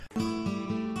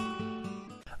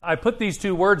I put these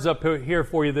two words up here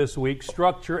for you this week,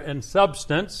 structure and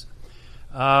substance,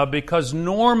 because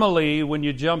normally when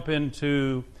you jump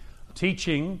into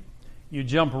teaching, you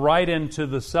jump right into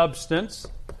the substance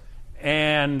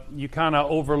and you kind of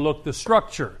overlook the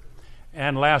structure.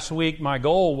 And last week my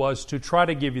goal was to try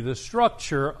to give you the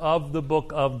structure of the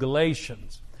book of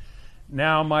Galatians.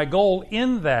 Now my goal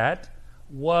in that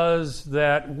was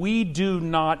that we do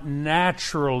not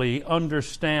naturally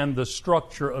understand the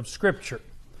structure of Scripture.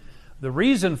 The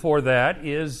reason for that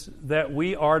is that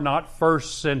we are not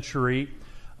first century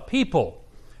people.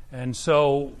 And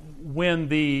so when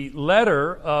the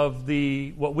letter of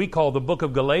what we call the book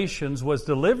of Galatians was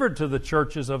delivered to the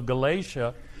churches of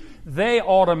Galatia, they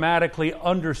automatically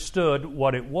understood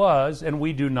what it was, and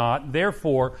we do not.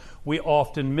 Therefore, we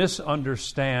often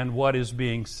misunderstand what is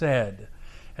being said.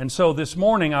 And so this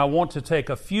morning I want to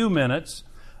take a few minutes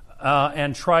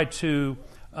and try to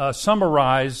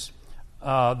summarize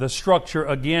the structure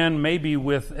again, maybe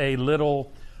with a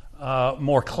little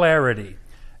more clarity.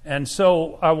 And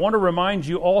so I want to remind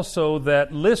you also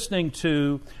that listening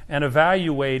to and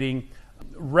evaluating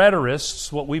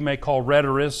rhetorists, what we may call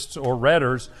rhetorists or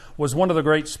rhetors, was one of the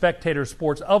great spectator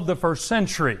sports of the first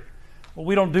century. Well,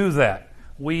 we don't do that.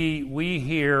 We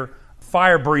hear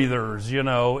fire breathers, in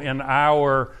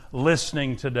our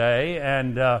listening today,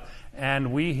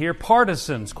 and we hear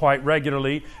partisans quite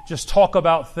regularly just talk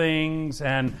about things,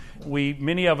 and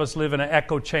many of us live in an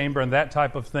echo chamber and that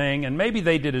type of thing, and maybe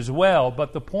they did as well.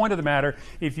 But the point of the matter,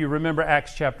 if you remember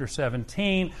Acts chapter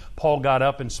 17, Paul got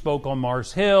up and spoke on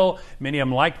Mars Hill. Many of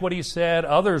them liked what he said.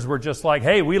 Others were just like,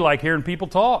 hey, we like hearing people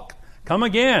talk. Come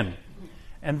again.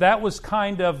 And that was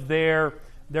kind of their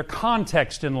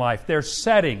context in life, their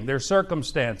setting, their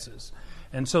circumstances.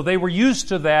 And so they were used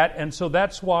to that, and so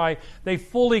that's why they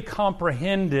fully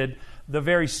comprehended the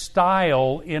very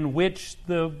style in which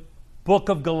the book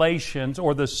of Galatians,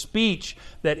 or the speech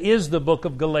that is the book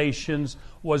of Galatians,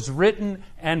 was written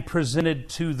and presented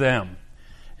to them.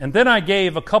 And then I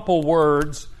gave a couple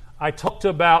words. I talked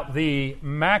about the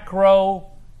macro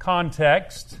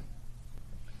context,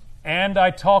 and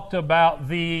I talked about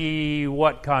the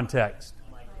what context?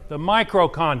 The micro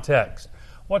context.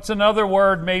 What's another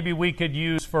word maybe we could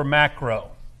use for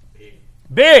macro?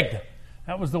 Big.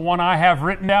 That was the one I have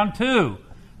written down too.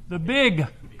 The big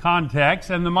context,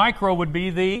 and the micro would be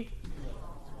the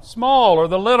small or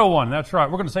the little one. That's right.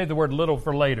 We're going to save the word little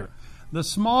for later. The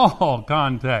small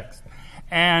context.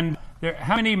 And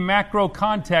how many macro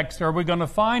contexts are we going to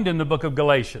find in the book of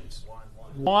Galatians?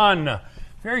 One.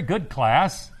 Very good,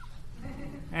 class.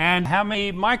 And how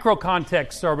many micro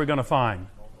contexts are we going to find?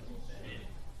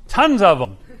 Tons of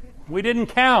them. We didn't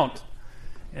count.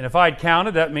 And if I'd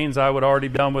counted, that means I would already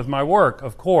be done with my work,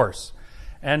 of course.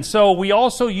 And so we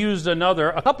also used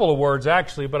a couple of words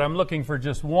actually, but I'm looking for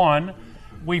just one.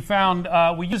 We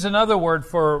used another word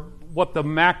for what the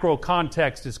macro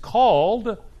context is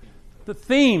called, the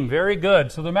theme. Very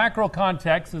good. So the macro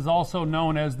context is also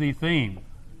known as the theme.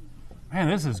 Man,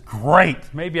 this is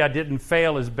great. Maybe I didn't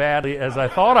fail as badly as I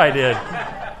thought I did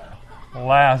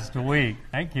last week.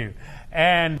 Thank you.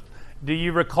 And do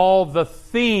you recall the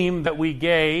theme that we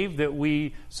gave, that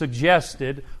we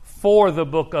suggested for the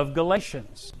book of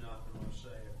Galatians?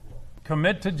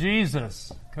 Commit to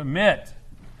Jesus. Commit.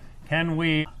 Can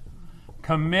we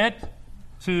commit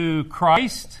to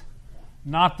Christ?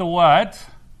 Not the what?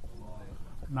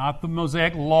 Not the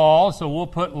Mosaic law. So we'll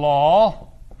put law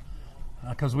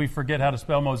because we forget how to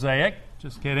spell Mosaic.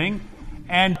 Just kidding.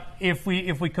 And if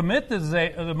we commit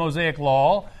the Mosaic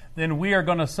law, then we are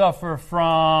going to suffer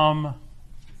from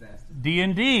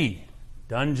D&D,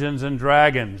 Dungeons and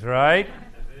Dragons, right?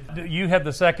 You had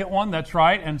the second one, that's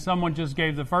right, and someone just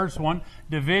gave the first one,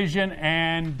 division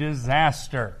and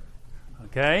disaster.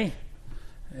 Okay?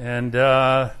 And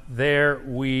there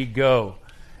we go.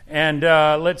 And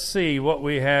let's see what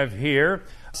we have here.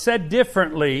 Said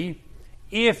differently,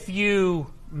 if you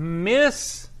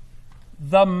miss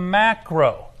the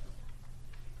macro,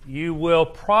 you will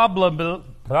probably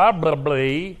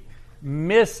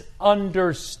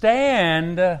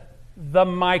misunderstand the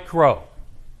micro.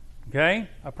 Okay?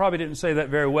 I probably didn't say that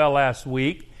very well last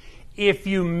week. If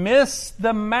you miss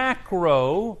the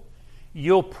macro,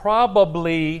 you'll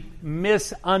probably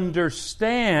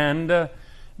misunderstand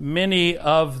many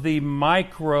of the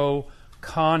micro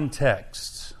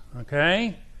contexts.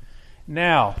 Okay?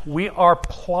 Now, we are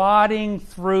plodding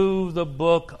through the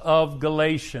book of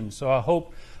Galatians. So I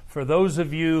hope for those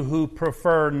of you who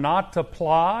prefer not to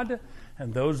plod,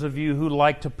 and those of you who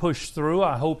like to push through,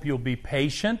 I hope you'll be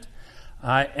patient.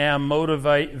 I am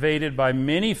motivated by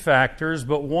many factors,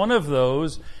 but one of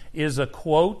those is a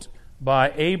quote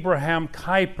by Abraham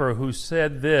Kuyper, who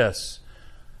said this: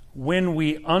 "When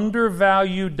we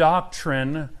undervalue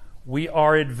doctrine, we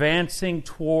are advancing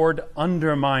toward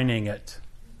undermining it."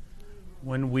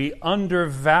 When we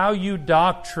undervalue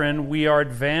doctrine, we are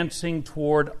advancing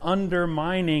toward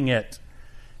undermining it.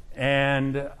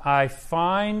 And I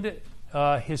find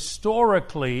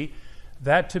historically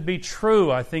that to be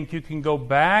true. I think you can go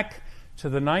back to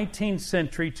the 19th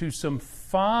century to some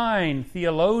fine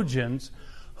theologians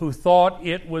who thought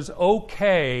it was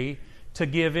okay to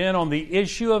give in on the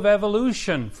issue of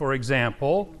evolution, for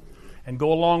example, and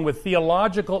go along with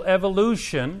theological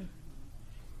evolution,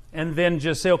 and then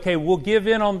just say, okay, we'll give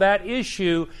in on that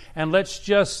issue, and let's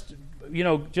just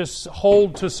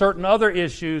hold to certain other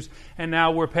issues, and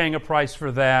now we're paying a price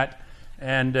for that,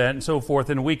 and so forth.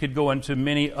 And we could go into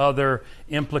many other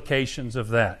implications of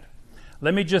that.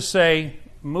 Let me just say,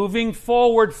 moving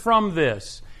forward from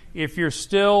this, if you're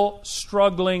still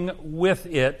struggling with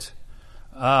it,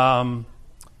 or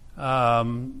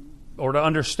to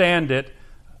understand it,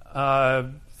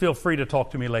 feel free to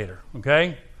talk to me later,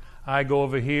 okay? I go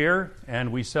over here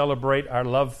and we celebrate our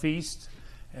love feast.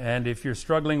 And if you're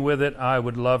struggling with it, I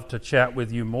would love to chat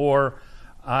with you more.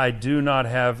 I do not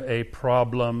have a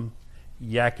problem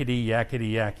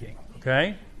yakety,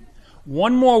 okay?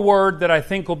 One more word that I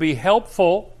think will be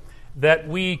helpful that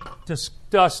we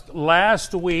discussed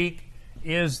last week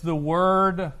is the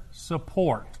word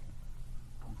support,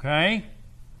 okay?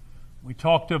 We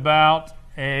talked about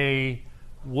a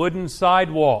wooden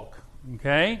sidewalk,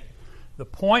 okay? The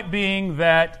point being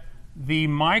that the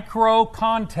micro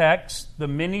context, the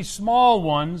many small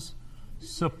ones,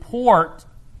 support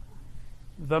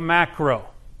the macro.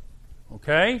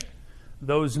 Okay?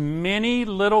 Those many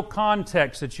little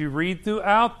contexts that you read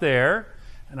throughout there,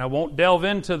 and I won't delve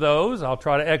into those. I'll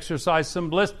try to exercise some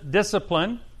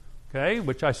discipline, okay,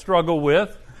 which I struggle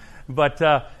with. But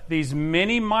these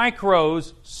many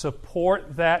micros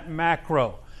support that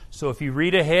macro. So if you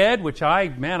read ahead, which I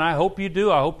hope you do,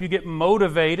 I hope you get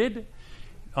motivated,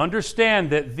 understand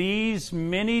that these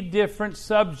many different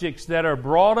subjects that are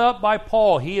brought up by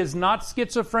Paul, he is not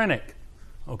schizophrenic,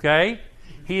 okay?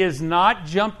 He is not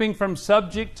jumping from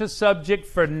subject to subject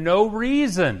for no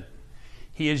reason.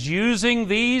 He is using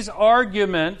these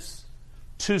arguments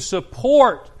to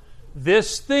support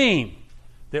this theme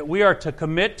that we are to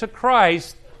commit to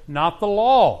Christ, not the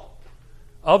law.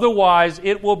 Otherwise,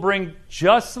 it will bring,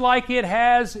 just like it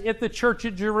has at the church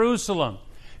at Jerusalem,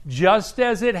 just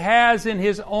as it has in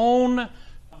his own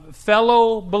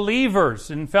fellow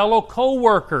believers and fellow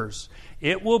co-workers,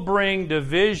 it will bring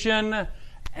division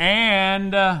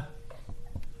and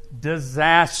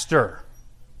disaster.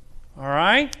 All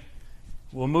right?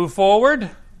 We'll move forward.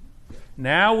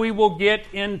 Now we will get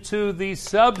into the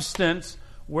substance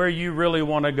where you really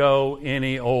want to go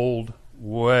any old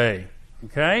way.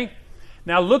 Okay?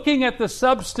 Now, looking at the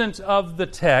substance of the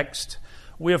text,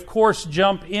 we of course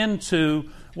jump into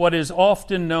what is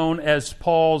often known as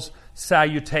Paul's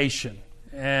salutation.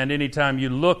 And anytime you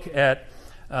look at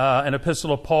an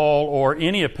epistle of Paul, or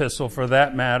any epistle for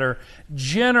that matter,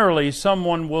 generally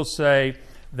someone will say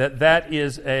that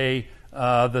is the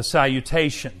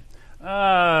salutation.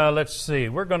 Let's see.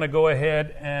 We're going to go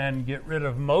ahead and get rid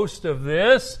of most of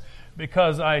this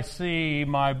because I see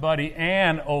my buddy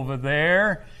Ann over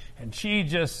there. And she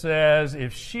just says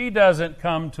if she doesn't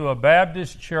come to a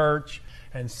Baptist church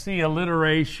and see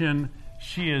alliteration,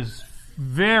 she is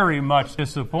very much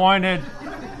disappointed.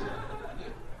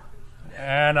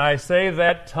 And I say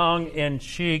that tongue in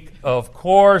cheek, of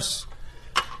course.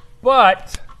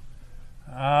 But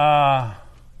I'm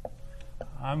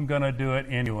going to do it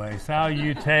anyway.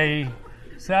 Salutation.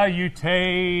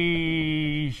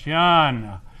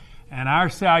 And our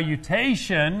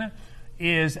salutation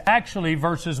is actually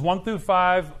verses 1 through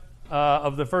 5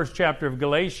 of the first chapter of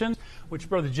Galatians, which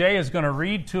Brother Jay is going to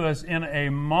read to us in a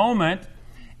moment,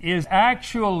 is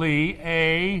actually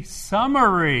a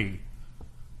summary.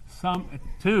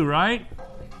 Two, right?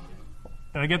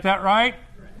 Did I get that right?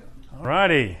 All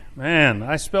righty. Man,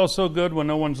 I spell so good when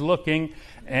no one's looking,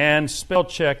 and spell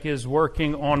check is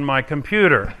working on my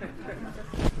computer.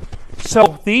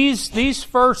 So these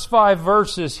first 5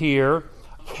 verses here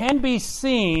can be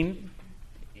seen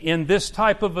in this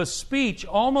type of a speech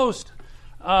almost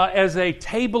as a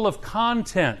table of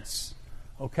contents.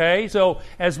 Okay? So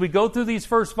as we go through these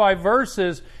first 5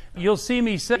 verses, you'll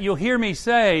hear me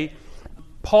say,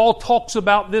 Paul talks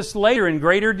about this later in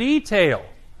greater detail.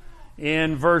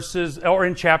 in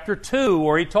chapter 2,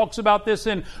 or he talks about this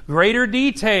in greater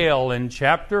detail in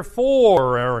chapter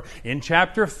 4 or in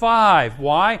chapter 5.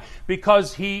 Why?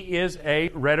 Because he is a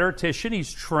rhetorician.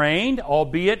 He's trained,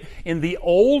 albeit in the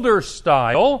older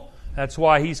style. That's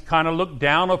why he's kind of looked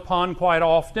down upon quite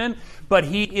often. But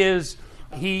he's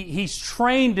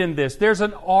trained in this. There's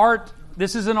an art.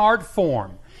 This is an art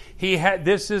form.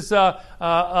 This is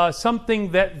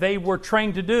something that they were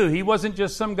trained to do. He wasn't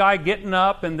just some guy getting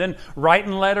up and then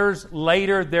writing letters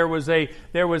later. There was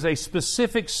a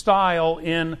specific style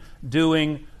in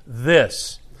doing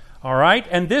this. All right,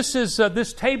 and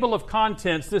this table of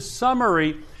contents. This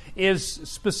summary is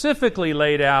specifically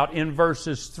laid out in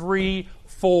verses 3,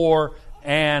 4,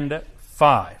 and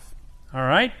 5. All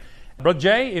right, Brother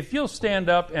Jay, if you'll stand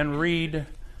up and read,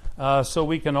 so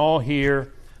we can all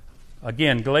hear.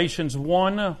 Again, Galatians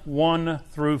 1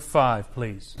 through 5,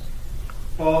 please.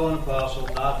 Paul, an apostle,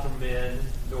 not from men,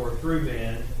 nor through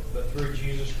men, but through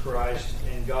Jesus Christ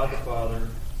and God the Father,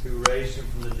 who raised him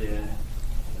from the dead,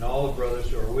 and all the brothers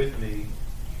who are with me,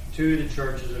 to the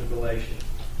churches of Galatia.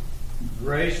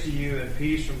 Grace to you and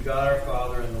peace from God our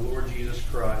Father and the Lord Jesus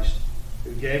Christ,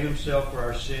 who gave himself for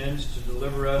our sins to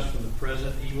deliver us from the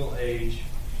present evil age,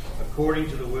 according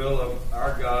to the will of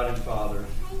our God and Father,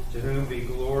 to whom be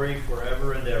glory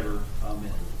forever and ever.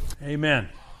 Amen. Amen.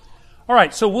 All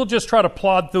right, so we'll just try to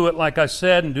plod through it, like I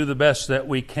said, and do the best that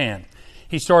we can.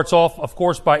 He starts off, of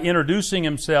course, by introducing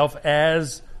himself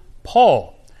as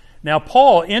Paul. Now,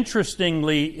 Paul,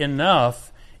 interestingly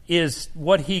enough, is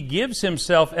what he gives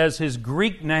himself as his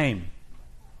Greek name.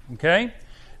 Okay?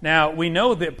 Now, we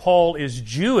know that Paul is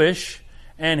Jewish,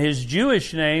 and his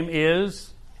Jewish name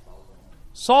is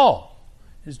Saul.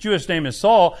 His Jewish name is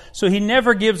Saul, so he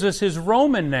never gives us his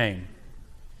Roman name,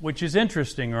 which is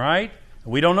interesting, right?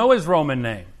 We don't know his Roman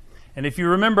name. And if you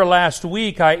remember last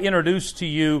week, I introduced to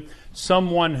you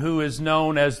someone who is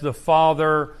known as the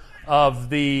father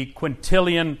of the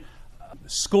Quintilian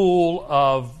school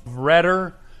of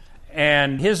rhetor,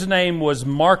 and his name was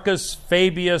Marcus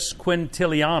Fabius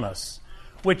Quintilianus,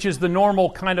 which is the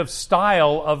normal kind of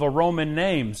style of a Roman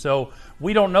name. So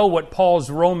we don't know what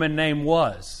Paul's Roman name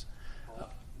was.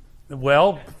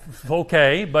 Well,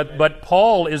 okay, but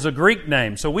Paul is a Greek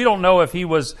name, so we don't know if he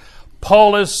was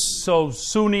Paulus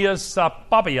Sosunius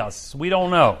Papias. We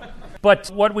don't know. But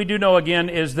what we do know again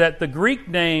is that the Greek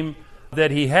name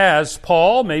that he has,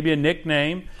 Paul, maybe a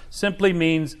nickname, simply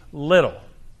means little.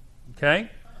 Okay?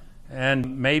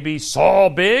 And maybe Saul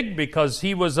big because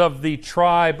he was of the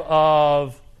tribe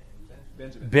of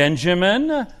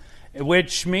Benjamin,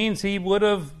 which means he would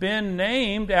have been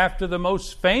named after the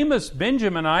most famous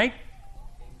Benjaminite,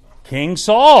 King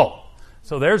Saul.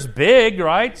 So there's big,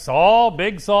 right? Saul,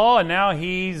 big Saul, and now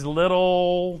he's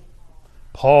little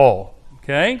Paul.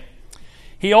 Okay?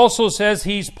 He also says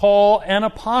he's Paul, an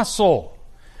apostle.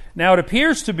 Now it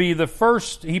appears to be the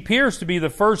first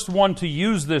one to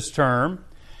use this term,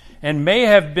 and may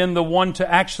have been the one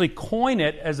to actually coin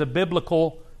it as a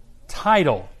biblical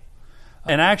title.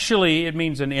 And actually, it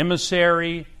means an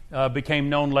emissary, became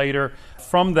known later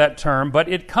from that term. But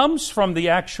it comes from the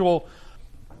actual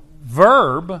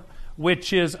verb,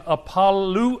 which is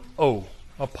apalluo.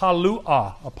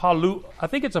 I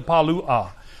think it's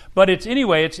apallua. But it's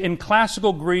in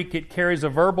classical Greek, it carries a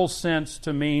verbal sense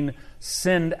to mean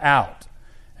send out.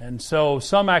 And so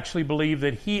some actually believe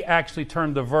that he actually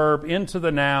turned the verb into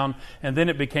the noun, and then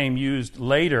it became used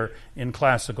later in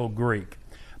classical Greek.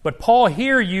 But Paul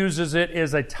here uses it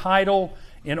as a title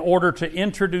in order to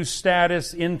introduce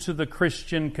status into the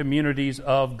Christian communities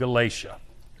of Galatia.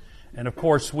 And of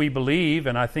course we believe,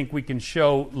 and I think we can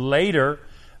show later,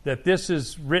 that this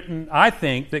is written, I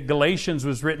think that Galatians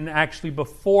was written actually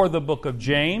before the book of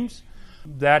James.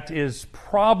 That is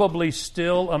probably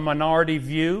still a minority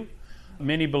view.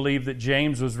 Many believe that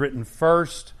James was written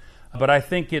first, but I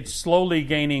think it's slowly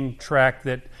gaining track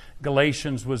that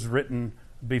Galatians was written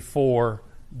before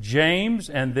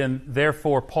James, and then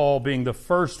therefore Paul being the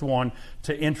first one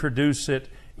to introduce it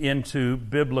into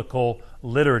biblical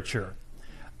literature.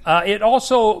 It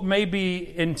also may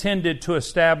be intended to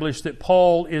establish that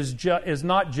Paul is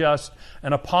not just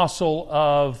an apostle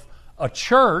of a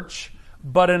church,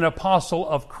 but an apostle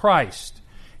of Christ.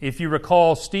 If you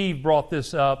recall, Steve brought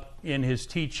this up in his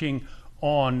teaching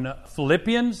on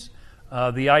Philippians,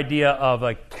 the idea of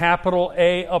a capital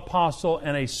A apostle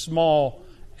and a small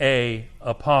a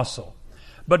apostle.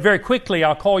 But very quickly,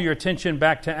 I'll call your attention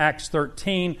back to Acts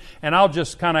 13, and I'll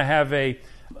just kind of have a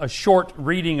short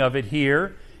reading of it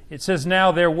here. It says,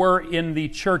 "Now there were in the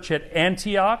church at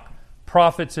Antioch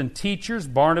prophets and teachers,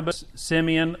 Barnabas,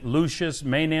 Simeon, Lucius,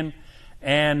 Manaen,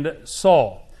 and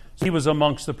Saul." He was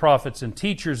amongst the prophets and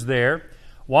teachers there.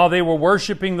 While they were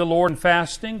worshiping the Lord and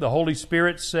fasting, the Holy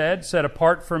Spirit said, "Set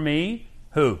apart for me,"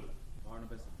 who?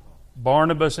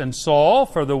 Barnabas and Saul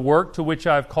for the work to which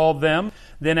I have called them.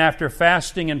 Then after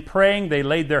fasting and praying, they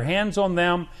laid their hands on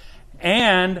them,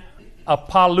 and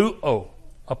apoluo,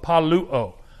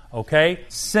 okay,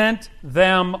 sent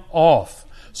them off.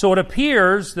 So it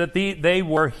appears that they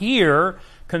were here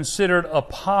considered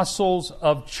apostles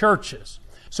of churches.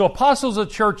 So apostles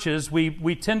of churches,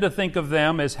 we tend to think of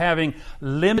them as having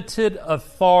limited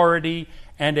authority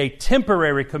and a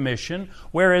temporary commission,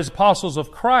 whereas apostles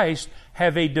of Christ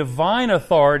have a divine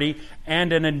authority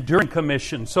and an enduring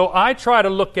commission. So I try to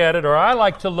look at it, or I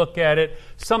like to look at it,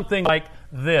 something like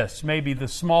this. Maybe the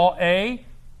small a,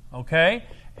 okay,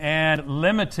 and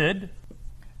limited,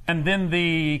 and then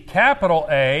the capital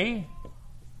A,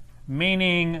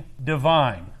 meaning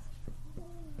divine.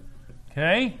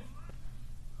 Okay?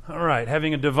 All right,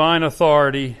 having a divine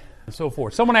authority and so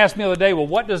forth. Someone asked me the other day, well,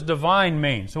 what does divine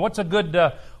mean? So what's a good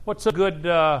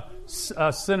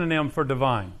synonym for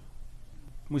divine?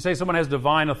 We say someone has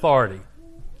divine authority.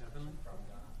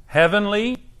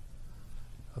 Heavenly.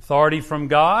 Authority from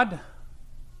God.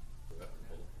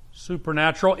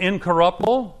 Supernatural.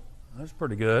 Incorruptible. That's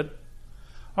pretty good.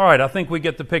 All right, I think we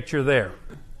get the picture there.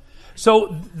 So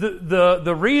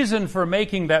the reason for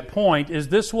making that point is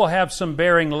this will have some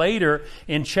bearing later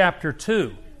in chapter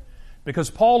 2. Because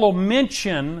Paul will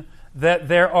mention that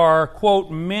there are, quote,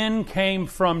 men came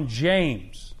from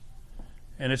James.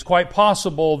 And it's quite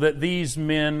possible that these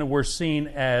men were seen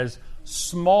as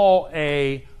small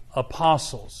a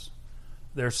apostles.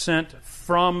 They're sent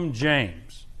from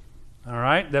James. All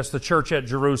right? That's the church at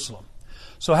Jerusalem.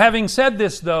 So having said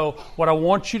this, though, what I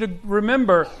want you to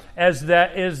remember is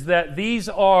that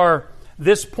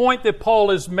this point that Paul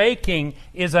is making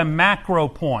is a macro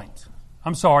point.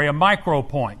 A micro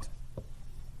point.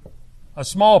 A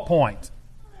small point.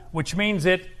 Which means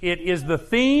it is the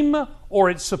theme or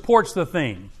it supports the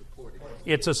theme.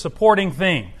 It's a supporting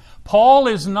theme. Paul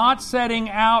is not setting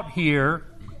out here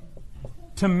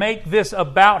to make this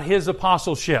about his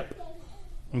apostleship.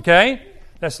 Okay?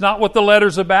 That's not what the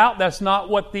letter's about. That's not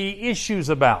what the issue's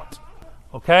about.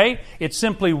 Okay? It's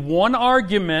simply one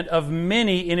argument of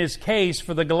many in his case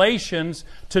for the Galatians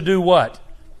to do what?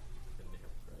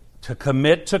 To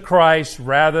commit to Christ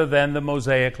rather than the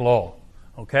Mosaic law.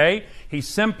 Okay? He's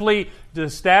simply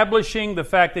establishing the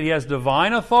fact that he has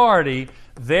divine authority,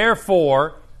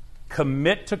 therefore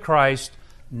commit to Christ,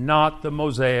 not the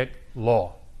Mosaic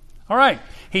law. All right.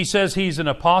 He says he's an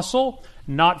apostle,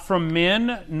 not from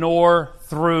men nor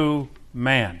through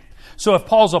man. So if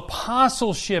Paul's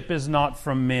apostleship is not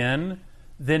from men,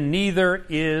 then neither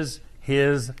is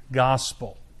his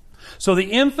gospel. So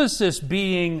the emphasis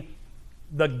being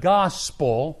the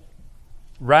gospel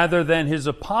rather than his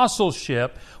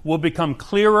apostleship will become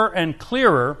clearer and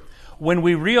clearer when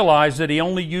we realize that he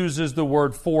only uses the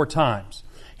word 4 times.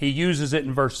 He uses it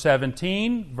in verse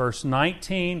 17, verse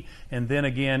 19, and then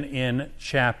again in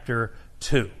chapter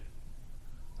 2.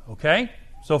 Okay?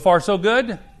 So far so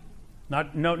good?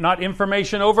 Not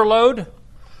information overload?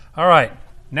 All right.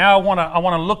 Now I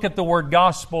want to look at the word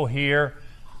gospel here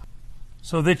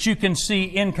so that you can see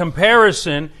in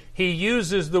comparison he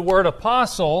uses the word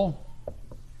apostle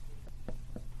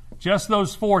just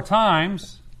those 4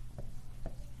 times.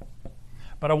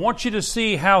 But I want you to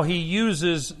see how he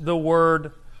uses the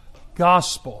word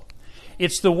gospel.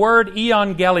 It's the word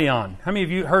evangelion. How many of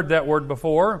you heard that word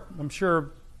before? I'm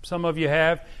sure some of you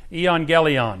have.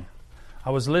 Evangelion.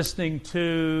 I was listening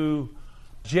to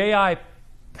J.I.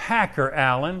 Packer,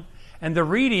 Allen, and the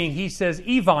reading, he says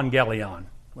evangelion,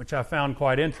 which I found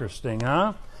quite interesting,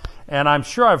 huh? And I'm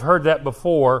sure I've heard that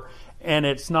before, and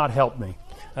it's not helped me.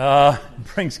 It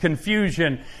brings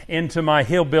confusion into my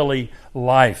hillbilly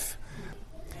life.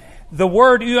 The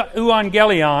word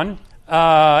evangelion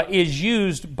is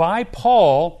used by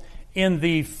Paul in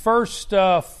the first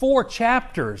 4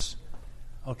 chapters.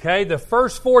 Okay, the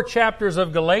first 4 chapters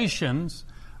of Galatians,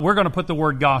 we're going to put the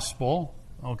word gospel.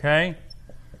 Okay,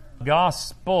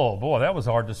 gospel. Boy, that was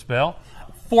hard to spell.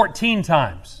 14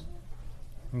 times.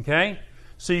 Okay,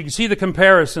 so you can see the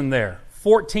comparison there.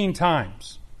 14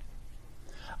 times.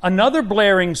 Another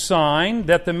blaring sign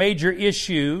that the major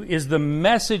issue is the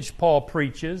message Paul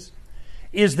preaches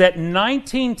is that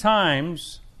 19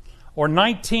 times, or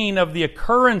 19 of the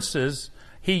occurrences,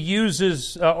 he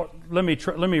uses, let me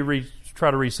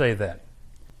try to re-say that.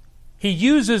 He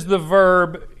uses the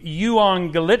verb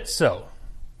euangelizo,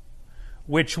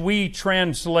 which we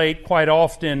translate quite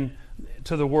often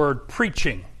to the word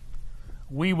preaching.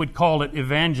 We would call it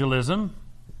evangelism.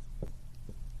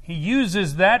 He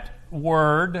uses that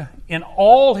word in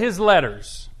all his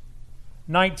letters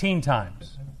 19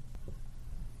 times.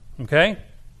 Okay?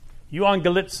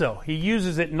 Euangelizo. He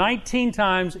uses it 19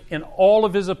 times in all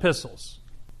of his epistles.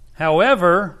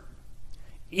 However,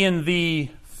 in the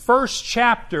first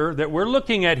chapter that we're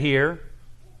looking at here,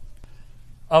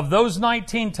 of those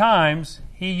 19 times,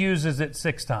 he uses it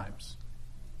 6 times.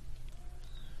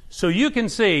 So you can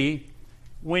see,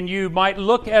 when you might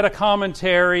look at a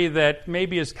commentary that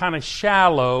maybe is kind of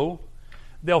shallow,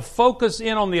 they'll focus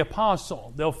in on the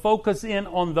apostle. They'll focus in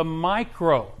on the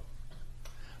micro.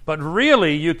 But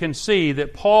really, you can see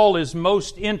that Paul is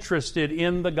most interested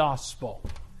in the gospel.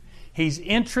 He's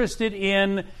interested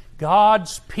in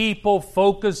God's people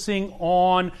focusing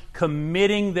on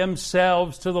committing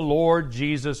themselves to the Lord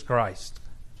Jesus Christ.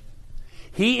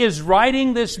 He is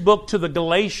writing this book to the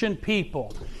Galatian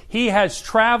people. He has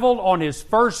traveled on his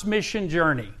first mission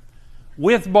journey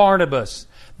with Barnabas.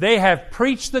 They have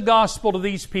preached the gospel to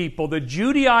these people. The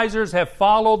Judaizers have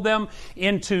followed them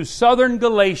into southern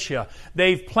Galatia.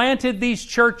 They've planted these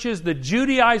churches. The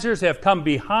Judaizers have come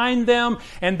behind them,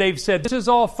 and they've said, this is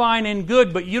all fine and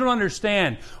good, but you don't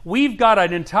understand. We've got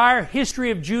an entire history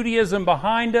of Judaism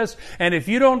behind us, and if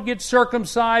you don't get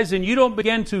circumcised and you don't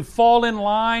begin to fall in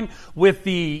line with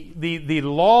the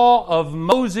law of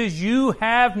Moses, you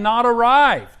have not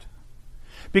arrived.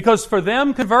 Because for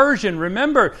them, conversion,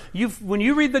 remember, when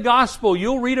you read the gospel,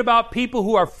 you'll read about people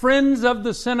who are friends of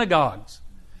the synagogues.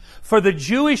 For the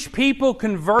Jewish people,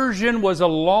 conversion was a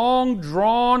long,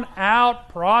 drawn-out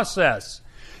process.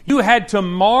 You had to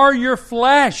mar your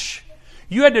flesh.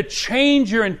 You had to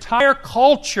change your entire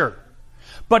culture.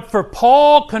 But for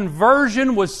Paul,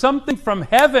 conversion was something from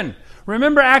heaven.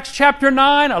 Remember Acts chapter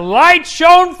 9? A light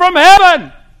shone from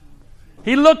heaven.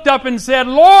 He looked up and said,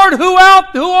 Lord, who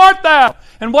art thou?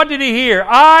 And what did he hear?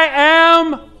 I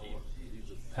am.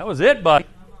 That was it, buddy.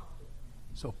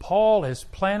 So Paul has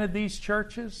planted these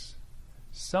churches.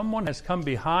 Someone has come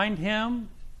behind him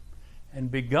and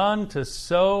begun to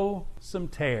sow some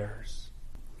tares.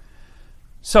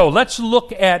 So let's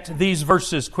look at these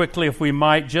verses quickly, if we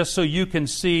might, just so you can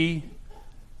see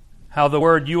how the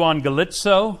word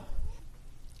euangelizo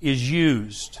is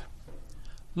used.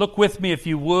 Look with me, if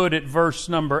you would, at verse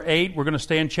number 8. We're going to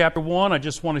stay in chapter 1. I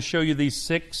just want to show you these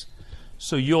 6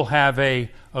 so you'll have a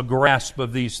grasp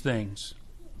of these things.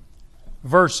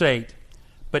 Verse 8.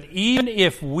 But even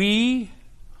if we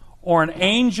or an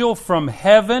angel from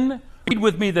heaven, read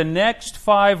with me the next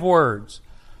 5 words,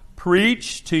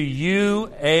 preach to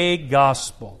you a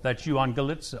gospel. That's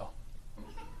euangelizo.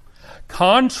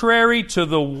 Contrary to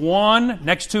the one,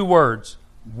 next 2 words,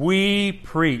 we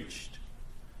preached.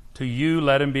 To you,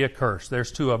 let him be accursed.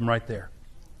 There's 2 of them right there.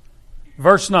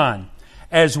 Verse 9.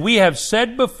 As we have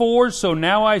said before, so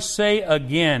now I say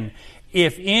again,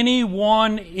 if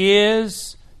anyone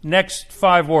is, next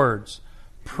 5 words,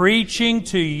 preaching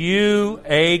to you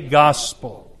a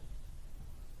gospel.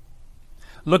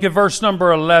 Look at verse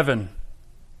number 11.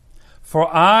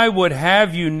 For I would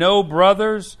have you know,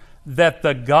 brothers, that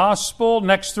the gospel,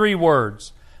 next 3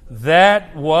 words,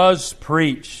 that was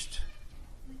preached.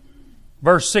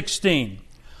 Verse 16,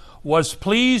 was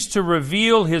pleased to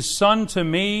reveal his Son to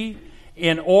me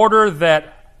in order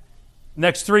that,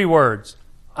 next 3 words,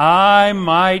 I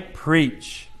might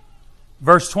preach.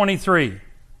 Verse 23,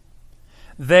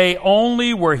 they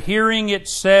only were hearing it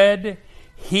said,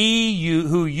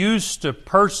 who used to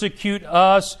persecute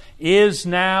us is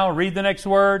now, read the next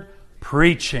word,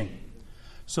 preaching.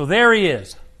 So there he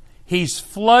is. He's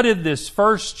flooded this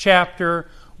first chapter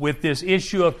with this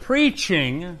issue of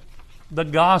preaching the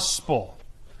gospel,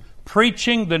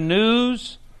 preaching the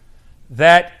news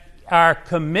that our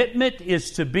commitment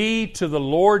is to be to the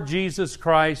Lord Jesus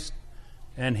Christ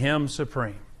and Him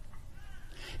supreme.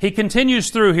 He continues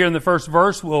through here in the first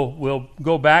verse. We'll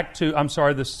go back to,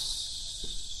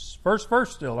 this first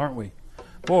verse still, aren't we?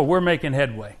 Boy, we're making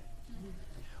headway.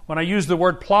 When I used the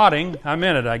word plotting, I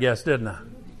meant it, I guess, didn't I?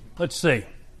 Let's see.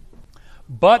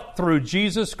 But through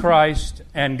Jesus Christ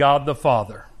and God the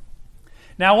Father.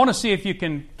 Now, I want to see if you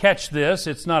can catch this.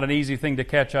 It's not an easy thing to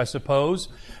catch, I suppose.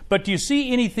 But do you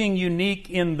see anything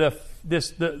unique in the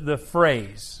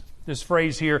phrase? This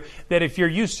phrase here, that if you're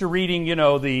used to reading,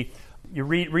 you're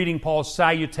reading Paul's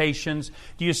salutations,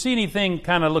 do you see anything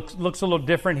kind of looks a little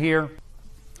different here?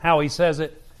 How he says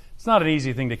it? It's not an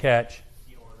easy thing to catch.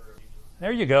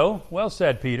 There you go. Well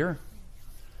said, Peter.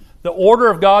 The order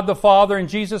of God the Father and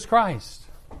Jesus Christ.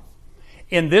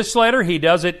 In this letter, he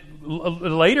does it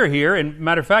later here. And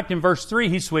matter of fact, in verse 3,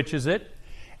 he switches it.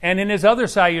 And in his other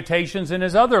salutations, in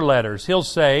his other letters, he'll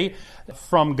say,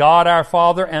 from God our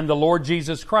Father and the Lord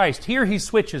Jesus Christ. Here he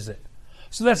switches it.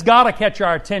 So that's got to catch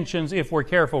our attentions if we're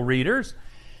careful readers.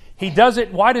 He does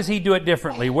it. Why does he do it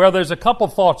differently? Well, there's a couple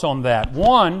thoughts on that.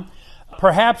 One,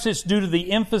 perhaps it's due to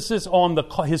the emphasis on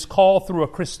his call through a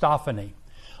Christophany.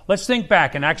 Let's think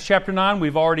back. In Acts chapter 9,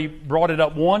 we've already brought it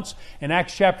up once. In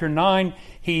Acts chapter 9,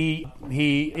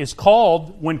 he is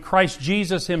called when Christ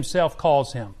Jesus himself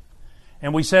calls him.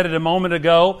 And we said it a moment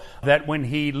ago that when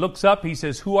he looks up, he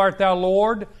says, "Who art thou,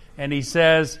 Lord?" And he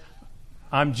says,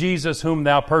 "I'm Jesus whom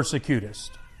thou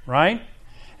persecutest." Right?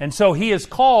 And so he is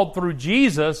called through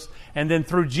Jesus, and then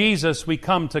through Jesus we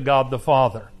come to God the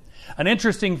Father. An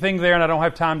interesting thing there, and I don't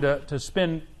have time to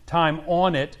spend time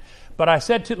on it, but I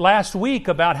said last week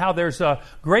about how there's a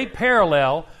great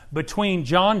parallel between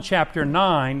John chapter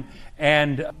 9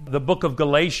 and the book of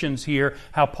Galatians here,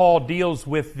 how Paul deals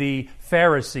with the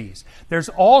Pharisees. There's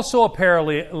also a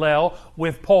parallel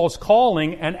with Paul's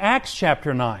calling in Acts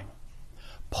chapter 9.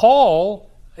 Paul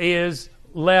is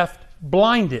left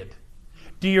blinded.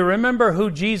 Do you remember who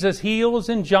Jesus heals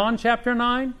in John chapter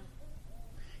 9?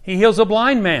 He heals a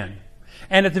blind man.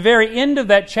 And at the very end of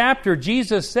that chapter,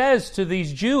 Jesus says to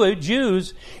these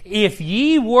Jews, "If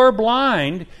ye were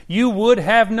blind, you would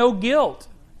have no guilt.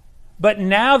 But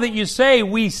now that you say,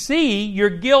 we see, your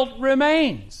guilt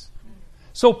remains."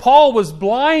 So Paul was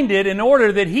blinded in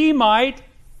order that he might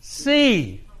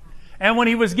see. And when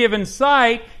he was given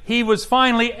sight, he was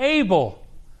finally able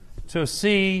to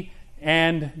see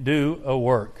and do a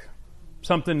work.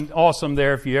 Something awesome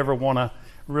there if you ever want to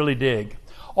really dig.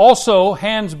 Also,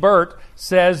 Hans Burt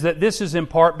says that this is in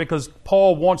part because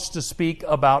Paul wants to speak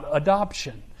about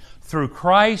adoption. Through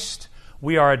Christ,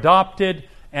 we are adopted,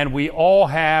 and we all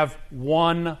have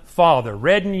one Father.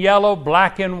 Red and yellow,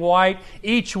 black and white,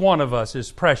 each one of us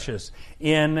is precious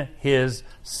in His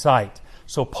sight.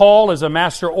 So Paul, as a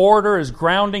master orator, is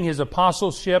grounding his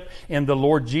apostleship in the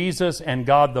Lord Jesus and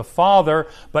God the Father,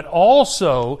 but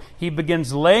also he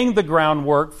begins laying the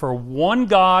groundwork for one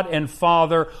God and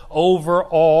Father over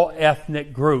all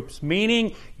ethnic groups,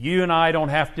 meaning you and I don't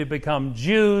have to become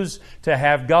Jews to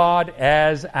have God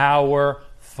as our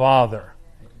Father.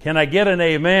 Can I get an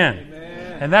amen?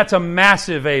 Amen. And that's a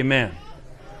massive amen.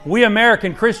 We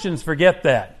American Christians forget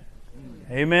that.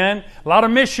 Amen. A lot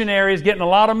of missionaries getting a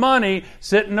lot of money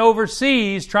sitting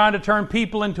overseas trying to turn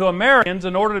people into Americans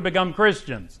in order to become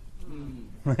Christians.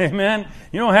 Amen.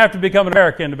 You don't have to become an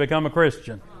American to become a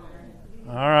Christian.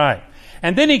 All right.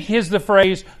 And then he gives the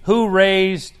phrase, "who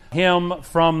raised him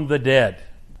from the dead."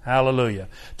 Hallelujah.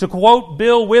 To quote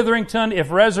Bill Witherington,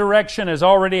 if resurrection has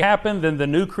already happened, then the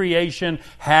new creation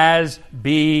has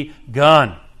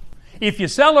begun. If you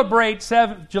celebrate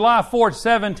July 4th,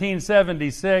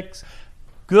 1776,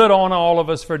 good on all of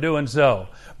us for doing so.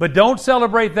 But don't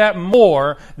celebrate that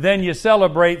more than you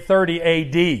celebrate 30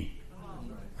 A.D.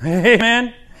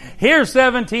 Amen? Here's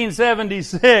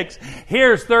 1776.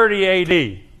 Here's 30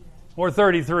 A.D. Or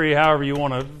 33, however you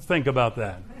want to think about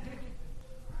that.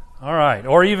 All right.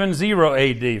 Or even 0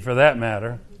 A.D. for that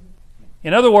matter.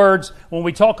 In other words, when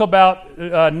we talk about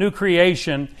new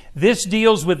creation, this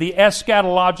deals with the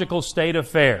eschatological state of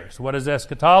affairs. What is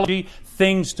eschatology?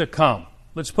 Things to come.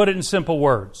 Let's put it in simple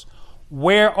words.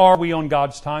 Where are we on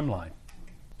God's timeline?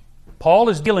 Paul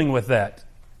is dealing with that.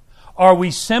 Are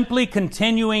we simply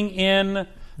continuing in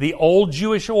the old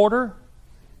Jewish order?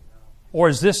 Or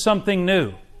is this something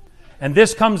new? And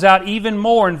this comes out even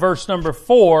more in verse number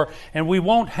 4, and we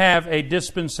won't have a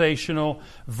dispensational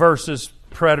versus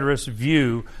preterist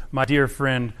view, my dear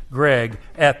friend Greg,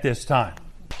 at this time.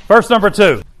 Verse number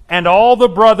 2. "And all the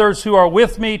brothers who are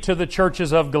with me to the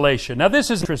churches of Galatia." Now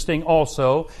this is interesting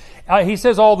also. He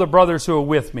says all the brothers who are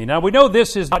with me. Now we know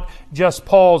this is not just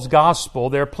Paul's gospel.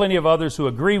 There are plenty of others who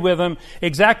agree with him.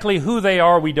 Exactly who they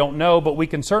are we don't know, but we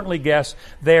can certainly guess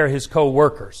they are his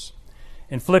co-workers.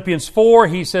 In Philippians 4,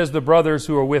 he says, "The brothers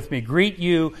who are with me greet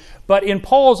you." But in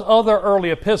Paul's other early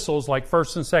epistles, like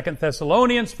 1st and 2nd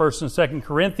Thessalonians, 1st and 2nd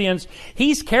Corinthians,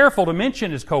 he's careful to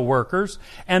mention his co-workers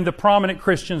and the prominent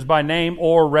Christians by name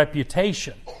or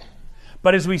reputation.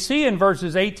 But as we see in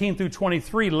verses 18 through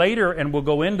 23 later, and we'll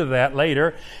go into that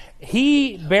later,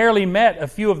 he barely met a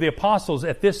few of the apostles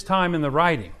at this time in the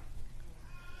writing.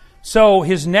 So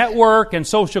his network and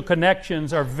social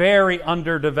connections are very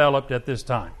underdeveloped at this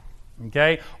time.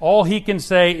 Okay? All he can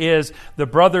say is, "The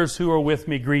brothers who are with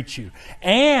me greet you."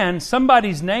 And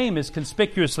somebody's name is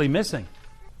conspicuously missing.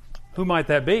 Who might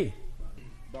that be?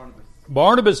 Barnabas.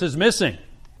 Barnabas is missing.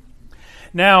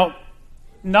 Now,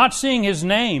 not seeing his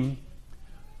name,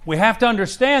 we have to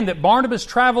understand that Barnabas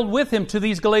traveled with him to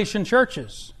these Galatian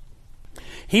churches.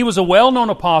 He was a well-known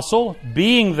apostle,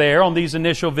 being there on these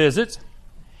initial visits.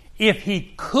 If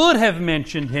he could have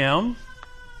mentioned him,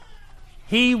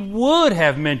 he would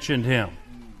have mentioned him.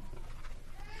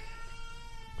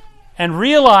 And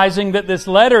realizing that this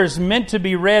letter is meant to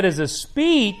be read as a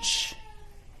speech,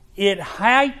 it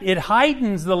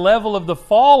heightens the level of the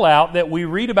fallout that we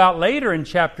read about later in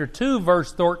chapter 2,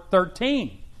 verse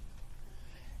 13.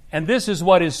 And this is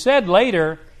what is said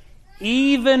later,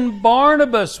 even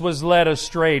Barnabas was led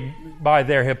astray by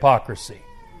their hypocrisy.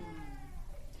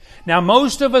 Now,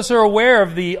 most of us are aware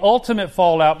of the ultimate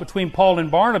fallout between Paul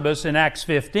and Barnabas in Acts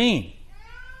 15,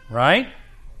 right?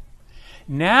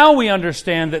 Now we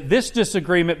understand that this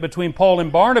disagreement between Paul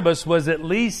and Barnabas was at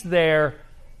least their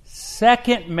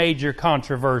second major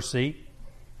controversy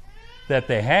that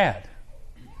they had.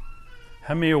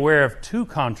 How many are aware of two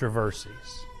controversies?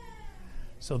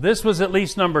 So this was at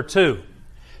least number 2.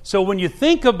 So when you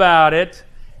think about it,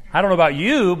 I don't know about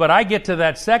you, but I get to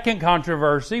that second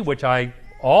controversy, which I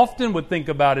often would think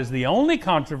about as the only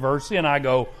controversy, and I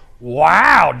go,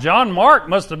 wow, John Mark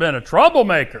must have been a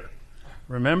troublemaker.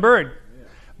 Remember,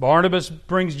 Barnabas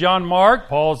brings John Mark.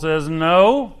 Paul says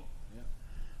no.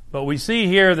 But we see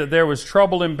here that there was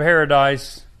trouble in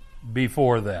paradise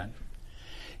before that.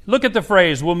 Look at the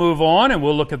phrase. We'll move on, and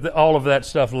we'll look at all of that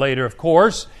stuff later, of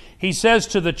course. He says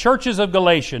to the churches of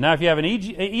Galatia. Now, if you have an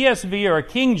ESV or a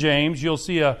King James, you'll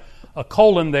see a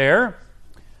colon there.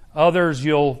 Others,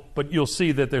 you'll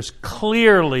see that there's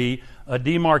clearly a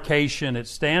demarcation. It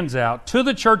stands out. To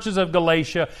the churches of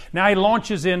Galatia. Now he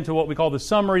launches into what we call the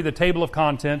summary, the table of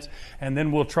contents, and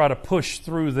then we'll try to push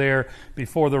through there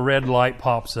before the red light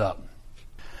pops up.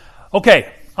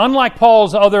 Okay, unlike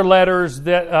Paul's other letters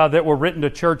that were written to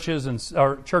churches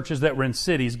or churches that were in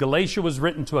cities, Galatia was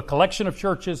written to a collection of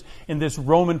churches in this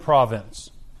Roman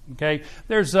province. Okay,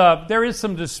 there is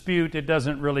some dispute. It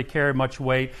doesn't really carry much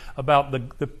weight about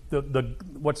the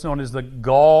what's known as the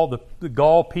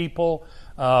Gaul people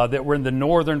that were in the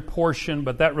northern portion,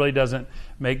 but that really doesn't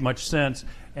make much sense.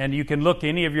 And you can look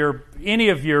any of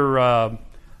your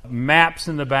maps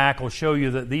in the back will show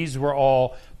you that these were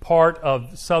all part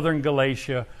of southern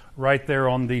Galatia, right there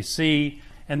on the sea.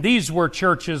 And these were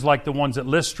churches like the ones at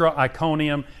Lystra,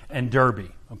 Iconium, and Derbe.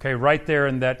 Okay, right there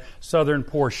in that southern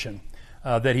portion.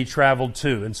 That he traveled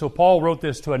to. And so Paul wrote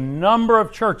this to a number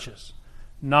of churches,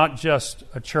 not just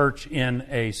a church in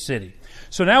a city.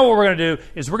 So now what we're going to do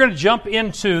is we're going to jump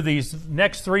into these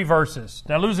next 3 verses.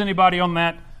 Did I lose anybody on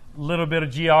that little bit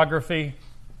of geography?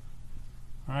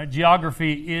 All right,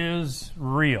 geography is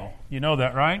real. You know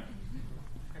that, right?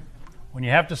 When you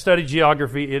have to study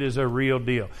geography, it is a real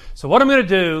deal. So what I'm going to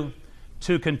do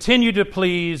to continue to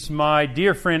please my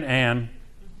dear friend Ann,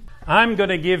 I'm going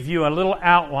to give you a little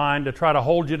outline to try to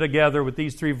hold you together with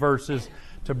these 3 verses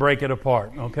to break it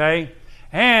apart, okay?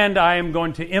 And I am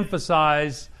going to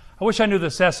emphasize, I wish I knew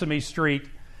the Sesame Street.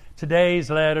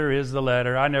 Today's letter is the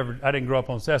letter. I didn't grow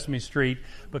up on Sesame Street,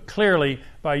 but clearly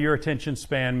by your attention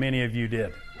span, many of you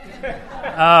did.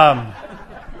 But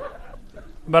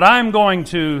I'm going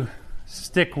to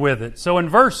stick with it. So in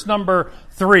verse number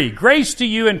 3, grace to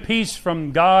you and peace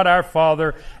from God our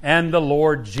Father and the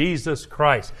Lord Jesus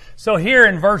Christ. So here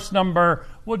in verse number,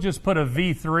 we'll just put a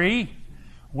V3.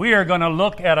 We are going to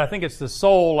look at, I think it's the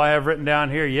soul I have written down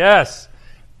here. Yes,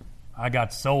 I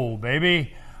got soul,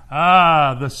 baby.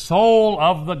 The soul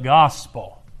of the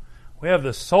gospel. We have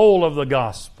the soul of the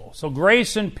gospel. So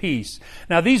grace and peace.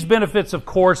 Now these benefits, of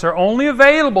course, are only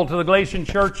available to the Galatian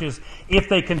churches if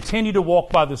they continue to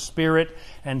walk by the Spirit.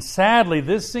 And sadly,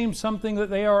 this seems something that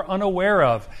they are unaware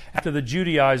of after the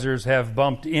Judaizers have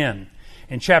bumped in.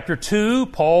 In chapter 2,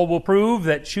 Paul will prove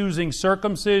that choosing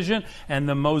circumcision and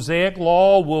the Mosaic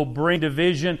law will bring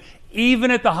division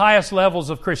even at the highest levels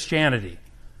of Christianity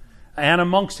and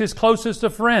amongst his closest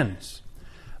of friends.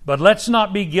 But let's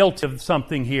not be guilty of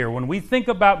something here. When we think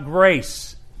about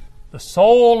grace, the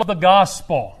soul of the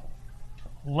gospel,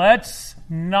 let's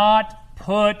not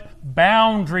put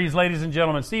boundaries, ladies and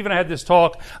gentlemen. Stephen had this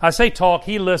talk. I say talk,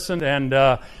 he listened,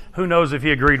 and who knows if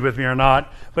he agreed with me or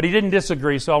not. But he didn't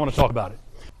disagree, so I want to talk about it.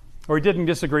 Or he didn't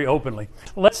disagree openly.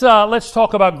 Let's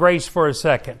talk about grace for a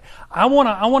second. I want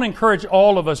to encourage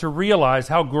all of us to realize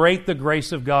how great the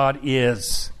grace of God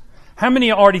is. How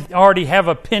many already have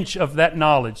a pinch of that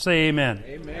knowledge? Say amen.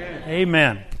 Amen.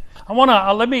 Amen. I want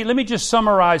to let me just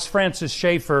summarize Francis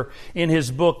Schaeffer in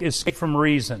his book Escape from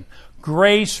Reason.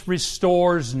 Grace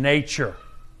restores nature.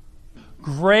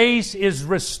 Grace is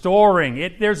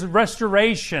restoring. There's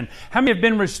restoration. How many have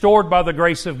been restored by the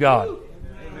grace of God?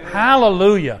 Amen.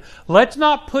 Hallelujah. Let's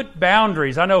not put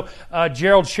boundaries. I know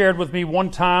Gerald shared with me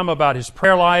one time about his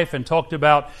prayer life and talked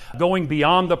about going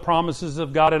beyond the promises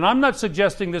of God. And I'm not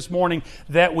suggesting this morning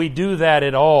that we do that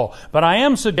at all. But I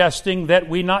am suggesting that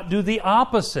we not do the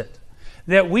opposite.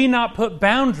 that we not put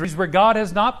boundaries where God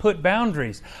has not put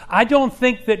boundaries. I don't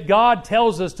think that God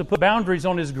tells us to put boundaries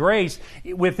on His grace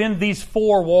within these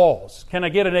four walls. Can I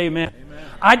get an amen? Amen.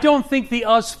 I don't think the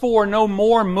Us For No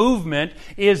More movement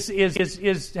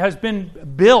has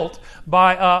been built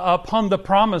by upon the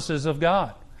promises of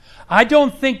God. I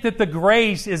don't think that the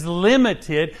grace is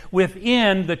limited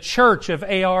within the church of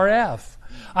ARF.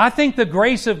 I think the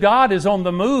grace of God is on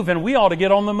the move, and we ought to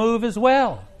get on the move as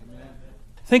well. Amen.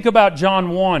 Think about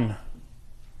John 1.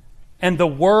 And the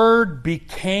Word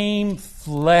became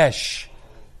flesh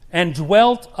and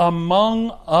dwelt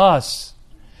among us.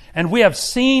 And we have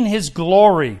seen His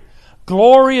glory.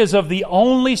 Glory is of the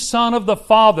only Son of the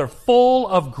Father, full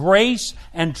of grace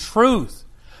and truth.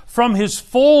 From His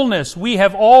fullness we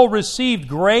have all received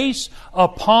grace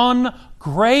upon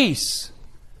grace.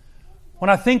 When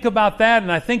I think about that,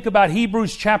 and I think about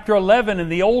Hebrews chapter 11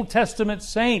 and the Old Testament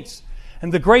saints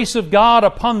and the grace of God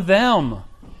upon them,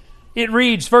 it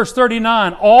reads, verse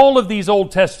 39, all of these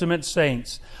Old Testament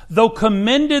saints, though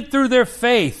commended through their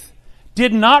faith,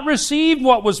 did not receive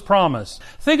what was promised.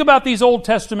 Think about these Old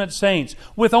Testament saints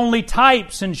with only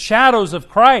types and shadows of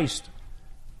Christ.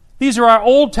 These are our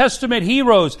Old Testament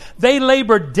heroes. They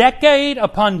labored decade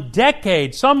upon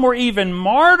decade. Some were even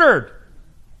martyred,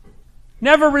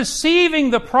 never receiving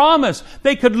the promise.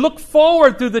 They could look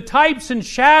forward through the types and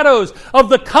shadows of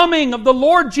the coming of the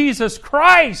Lord Jesus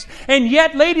Christ. And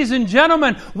yet, ladies and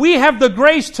gentlemen, we have the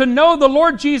grace to know the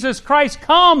Lord Jesus Christ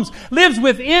comes, lives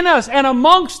within us and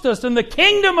amongst us, and the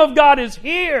kingdom of God is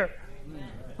here.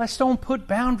 Let's don't put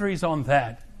boundaries on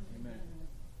that.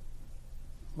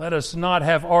 Let us not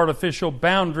have artificial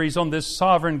boundaries on this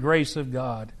sovereign grace of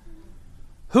God.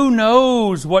 Who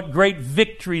knows what great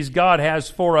victories God has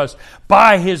for us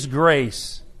by His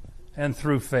grace and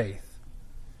through faith.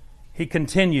 He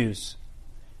continues,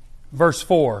 verse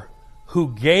 4,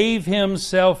 who gave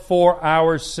Himself for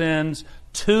our sins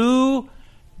to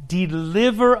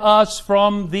deliver us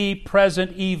from the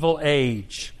present evil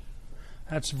age.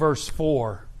 That's verse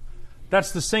 4.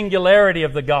 That's the singularity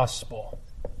of the gospel.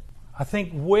 I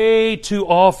think way too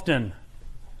often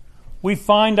we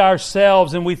find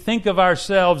ourselves and we think of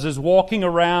ourselves as walking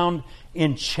around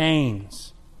in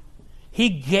chains. He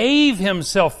gave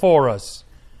Himself for us.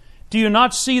 Do you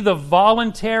not see the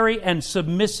voluntary and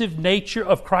submissive nature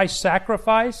of Christ's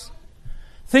sacrifice?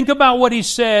 Think about what He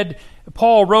said,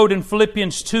 Paul wrote in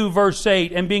Philippians 2 verse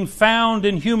 8, and being found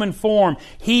in human form,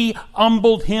 He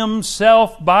humbled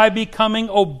Himself by becoming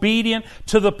obedient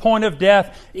to the point of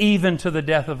death, even to the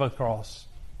death of a cross.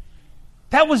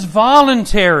 That was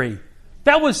voluntary.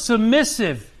 That was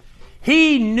submissive.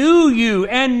 He knew you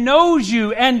and knows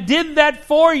you and did that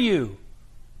for you.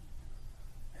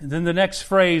 And then the next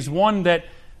phrase, one that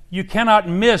you cannot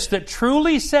miss, that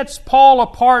truly sets Paul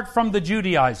apart from the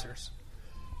Judaizers.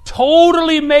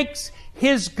 Totally makes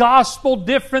his gospel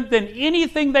different than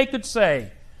anything they could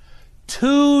say.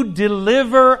 To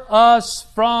deliver us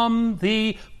from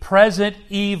the present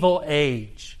evil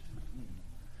age.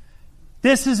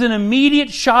 This is an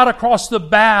immediate shot across the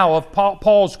bow of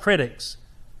Paul's critics.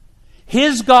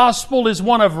 His gospel is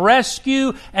one of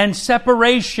rescue and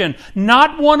separation,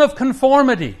 not one of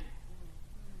conformity.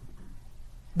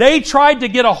 They tried to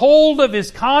get a hold of his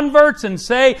converts and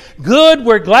say, good,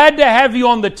 we're glad to have you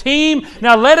on the team.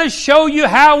 Now let us show you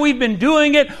how we've been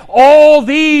doing it all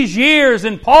these years.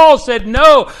 And Paul said,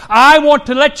 no, I want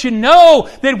to let you know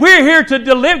that we're here to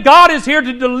deliver. God is here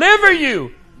to deliver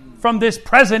you from this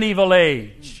present evil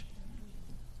age.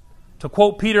 To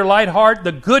quote Peter Leithart,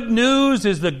 the good news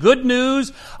is the good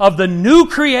news of the new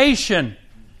creation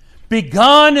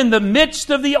begun in the midst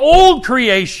of the old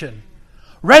creation.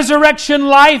 Resurrection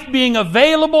life being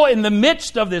available in the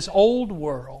midst of this old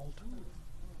world.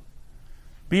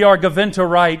 B.R. Gaventa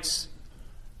writes,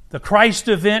 the Christ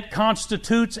event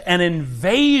constitutes an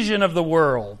invasion of the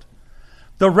world.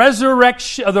 The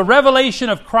revelation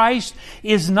of Christ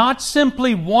is not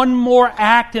simply one more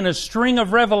act in a string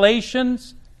of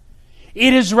revelations.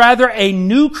 It is rather a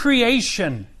new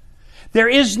creation. There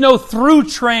is no through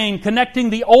train connecting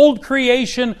the old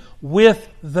creation with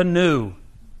the new.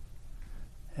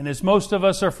 And as most of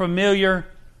us are familiar,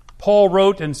 Paul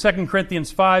wrote in 2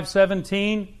 Corinthians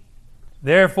 5:17,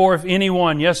 therefore if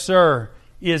anyone, yes sir,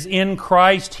 is in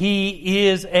Christ, he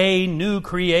is a new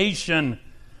creation.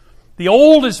 The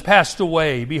old has passed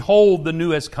away. Behold, the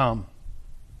new has come.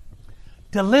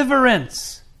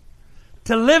 Deliverance.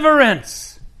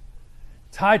 Deliverance.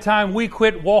 It's high time we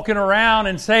quit walking around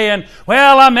and saying,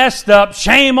 well, I messed up.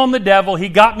 Shame on the devil. He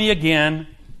got me again.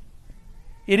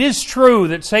 It is true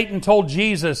that Satan told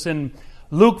Jesus in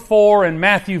Luke 4 and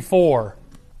Matthew 4,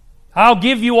 I'll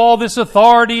give you all this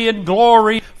authority and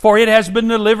glory, for it has been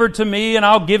delivered to me, and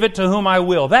I'll give it to whom I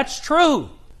will. That's true.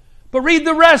 But read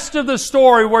the rest of the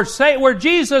story where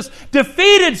Jesus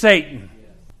defeated Satan.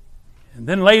 And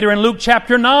then later in Luke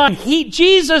chapter 9,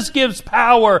 Jesus gives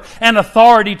power and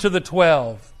authority to the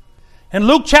 12. In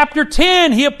Luke chapter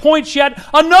 10, He appoints yet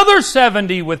another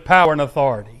 70 with power and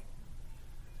authority.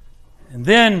 And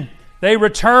then they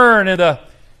return, and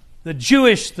the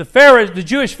Jewish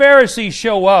Pharisees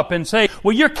show up and say,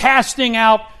 well, you're casting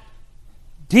out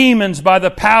demons by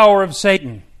the power of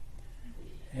Satan.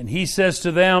 And He says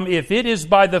to them, if it is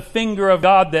by the finger of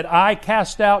God that I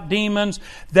cast out demons,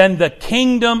 then the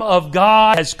kingdom of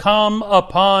God has come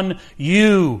upon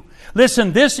you.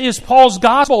 Listen, this is Paul's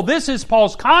gospel. This is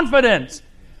Paul's confidence.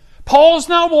 Paul's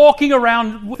not walking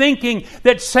around thinking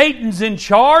that Satan's in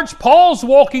charge. Paul's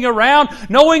walking around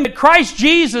knowing that Christ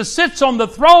Jesus sits on the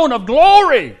throne of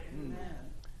glory. Amen.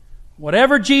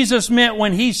 Whatever Jesus meant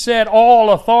when He said, all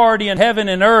authority in heaven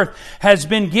and earth has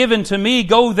been given to me,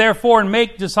 go therefore and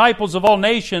make disciples of all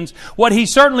nations, what He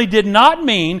certainly did not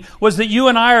mean was that you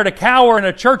and I are to cower in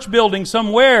a church building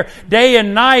somewhere day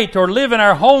and night, or live in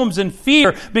our homes in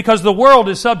fear because the world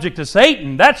is subject to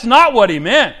Satan. That's not what He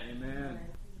meant.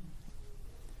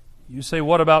 You say,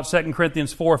 what about 2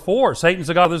 Corinthians 4:4? Satan's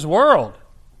the god of this world.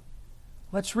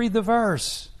 Let's read the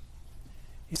verse.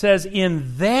 He says,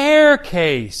 in their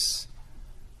case,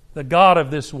 the god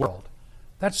of this world.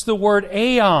 That's the word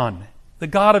aeon. The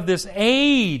god of this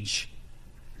age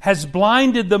has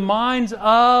blinded the minds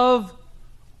of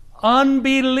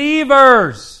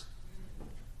unbelievers.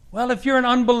 Well, if you're an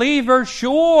unbeliever,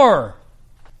 sure.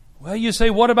 Well, you say,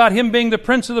 what about him being the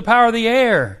prince of the power of the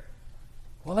air?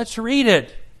 Well, let's read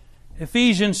it.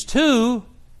 Ephesians 2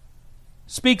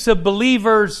 speaks of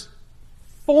believers'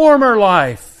 former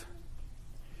life.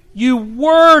 You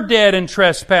were dead in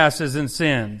trespasses and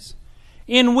sins,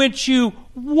 in which you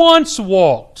once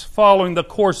walked, following the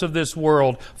course of this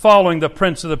world, following the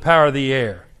prince of the power of the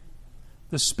air,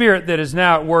 the spirit that is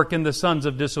now at work in the sons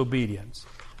of disobedience.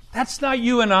 That's not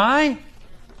you and I.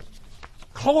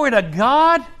 Glory to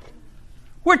God.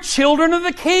 We're children of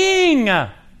the King. I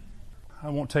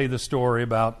won't tell you the story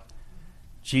about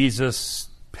Jesus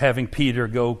having Peter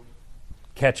go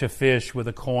catch a fish with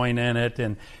a coin in it.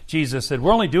 And Jesus said,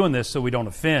 we're only doing this so we don't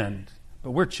offend,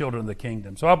 but we're children of the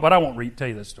kingdom. But I won't tell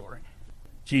you the story.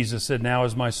 Jesus said, now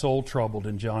is my soul troubled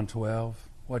in John 12.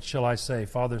 What shall I say?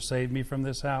 Father, save me from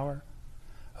this hour.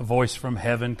 A voice from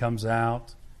heaven comes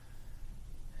out.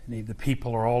 And the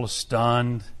people are all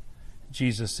stunned.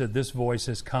 Jesus said, this voice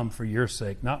has come for your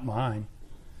sake, not mine.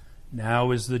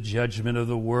 Now is the judgment of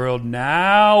the world.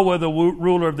 Now will the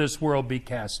ruler of this world be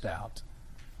cast out.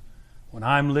 When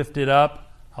I'm lifted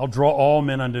up, I'll draw all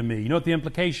men unto me. You know what the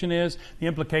implication is? The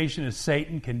implication is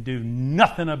Satan can do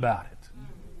nothing about it.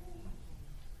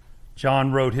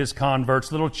 John wrote his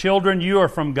converts, little children, you are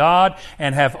from God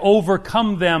and have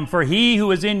overcome them, for he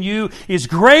who is in you is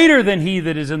greater than he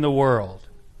that is in the world.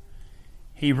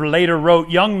 He later wrote,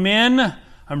 young men,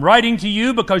 I'm writing to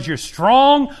you because you're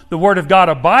strong, the Word of God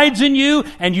abides in you,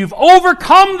 and you've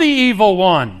overcome the evil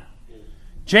one.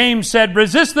 James said,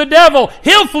 resist the devil,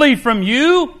 he'll flee from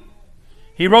you.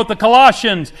 He wrote the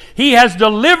Colossians, He has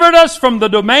delivered us from the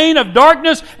domain of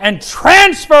darkness and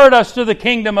transferred us to the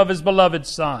kingdom of His beloved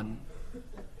Son.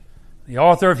 The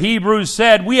author of Hebrews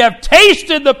said, we have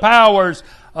tasted the powers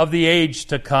of the age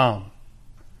to come.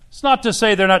 It's not to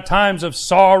say there are not times of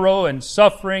sorrow and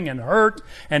suffering and hurt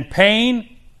and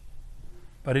pain,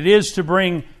 but it is to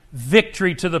bring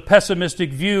victory to the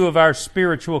pessimistic view of our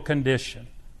spiritual condition.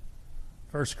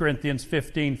 1 Corinthians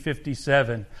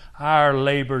 15:57, our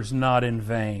labor's not in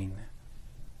vain.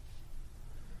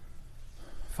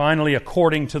 Finally,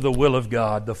 according to the will of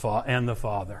God and the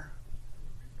Father.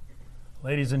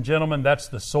 Ladies and gentlemen, that's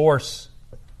the source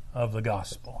of the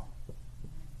gospel.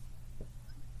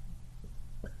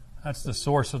 That's the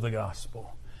source of the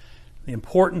gospel. The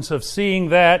importance of seeing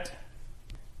that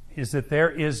is that there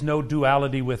is no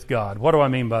duality with God. What do I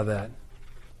mean by that?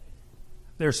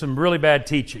 There's some really bad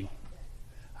teaching.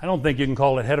 I don't think you can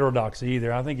call it heterodoxy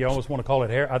either. I think you almost want to call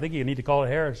it I think you need to call it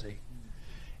heresy.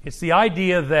 It's the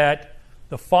idea that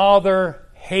the Father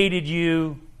hated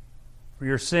you for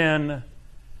your sin,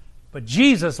 but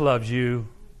Jesus loves you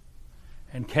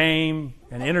and came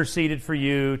and interceded for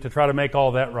you to try to make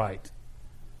all that right.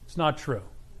 It's not true.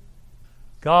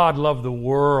 God loved the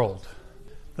world.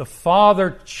 The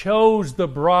Father chose the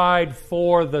bride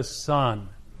for the Son.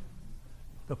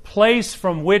 The place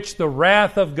from which the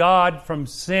wrath of God from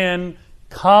sin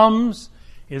comes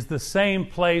is the same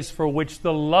place for which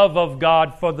the love of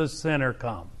God for the sinner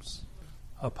comes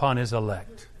upon His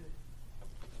elect.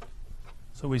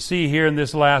 So we see here in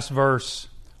this last verse,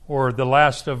 or the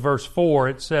last of verse 4,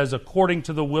 it says, according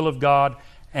to the will of God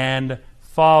and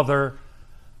Father.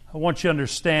 I want you to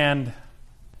understand,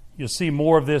 you'll see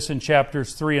more of this in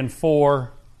chapters 3 and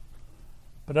 4,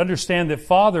 but understand that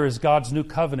Father is God's new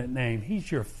covenant name.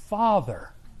 He's your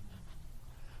Father.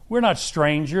 We're not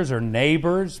strangers or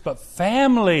neighbors, but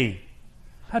family.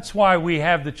 That's why we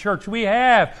have the church we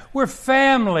have. We're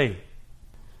family.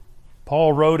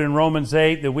 Paul wrote in Romans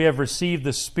 8 that we have received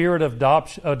the spirit of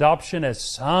adoption as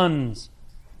sons.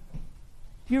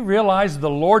 Do you realize the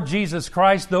Lord Jesus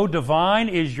Christ, though divine,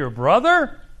 is your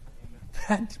brother?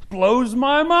 That blows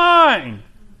my mind.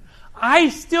 I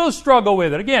still struggle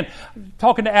with it. Again,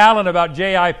 talking to Alan about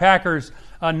J.I. Packer's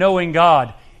Knowing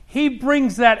God. He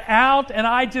brings that out and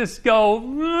I just go,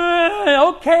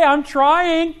 okay, I'm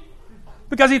trying.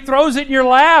 Because he throws it in your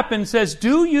lap and says,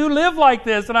 do you live like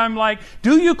this? And I'm like,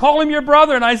 do you call him your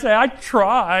brother? And I say, I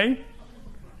try.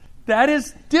 That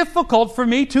is difficult for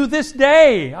me to this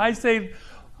day. I say,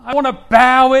 I want to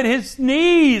bow at his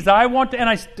knees. I want to,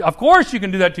 and of course you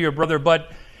can do that to your brother,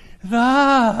 but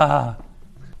Abba,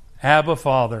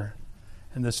 Father.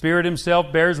 And the Spirit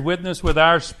Himself bears witness with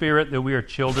our spirit that we are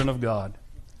children of God.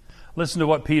 Listen to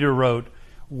what Peter wrote.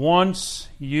 Once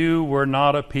you were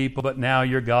not a people, but now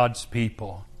you're God's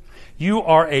people. You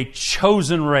are a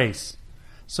chosen race.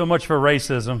 So much for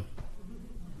racism.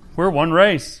 We're one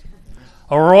race.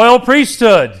 A royal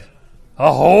priesthood.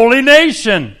 A holy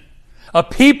nation. A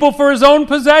people for His own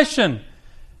possession.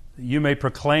 That you may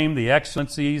proclaim the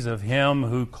excellencies of Him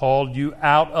who called you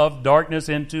out of darkness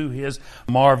into His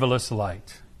marvelous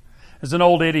light. There's an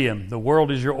old idiom, the world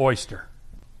is your oyster.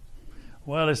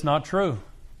 Well, it's not true.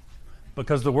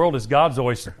 Because the world is God's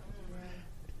oyster.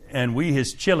 And we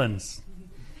His chillins.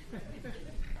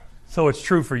 So it's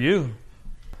true for you.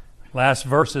 Last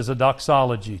verse is a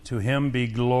doxology. To Him be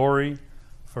glory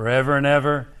forever and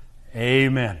ever.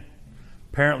 Amen.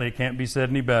 Apparently it can't be said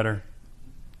any better.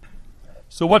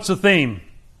 So what's the theme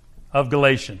of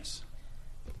Galatians?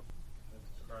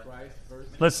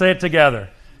 Let's say it together.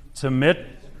 Submit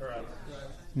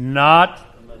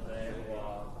not,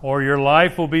 or your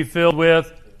life will be filled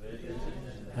with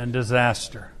and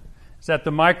disaster. Is that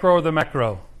the micro or the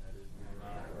macro?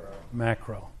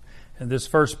 Macro. And this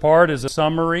first part is a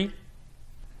summary.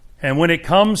 And when it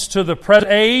comes to the present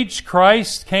age,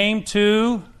 Christ came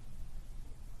to,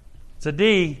 it's a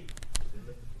D.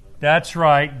 That's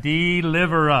right,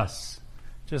 deliver us.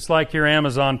 Just like your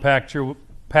Amazon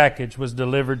package was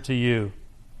delivered to you.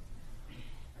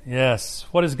 Yes.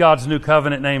 What is God's new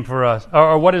covenant name for us?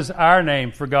 Or what is our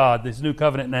name for God, this new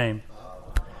covenant name?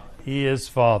 He is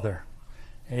Father.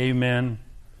 Amen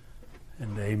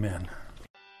and amen.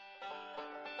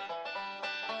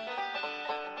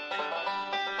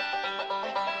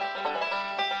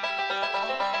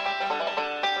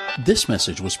 This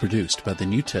message was produced by the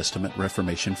New Testament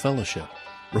Reformation Fellowship,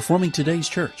 reforming today's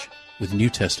church with New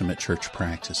Testament church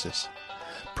practices.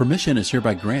 Permission is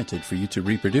hereby granted for you to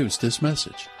reproduce this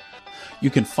message. You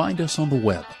can find us on the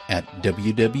web at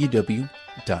www.ntrf.org.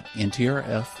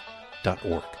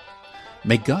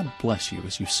 May God bless you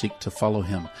as you seek to follow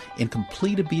Him in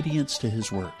complete obedience to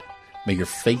His Word. May your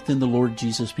faith in the Lord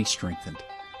Jesus be strengthened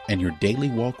and your daily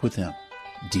walk with Him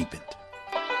deepened.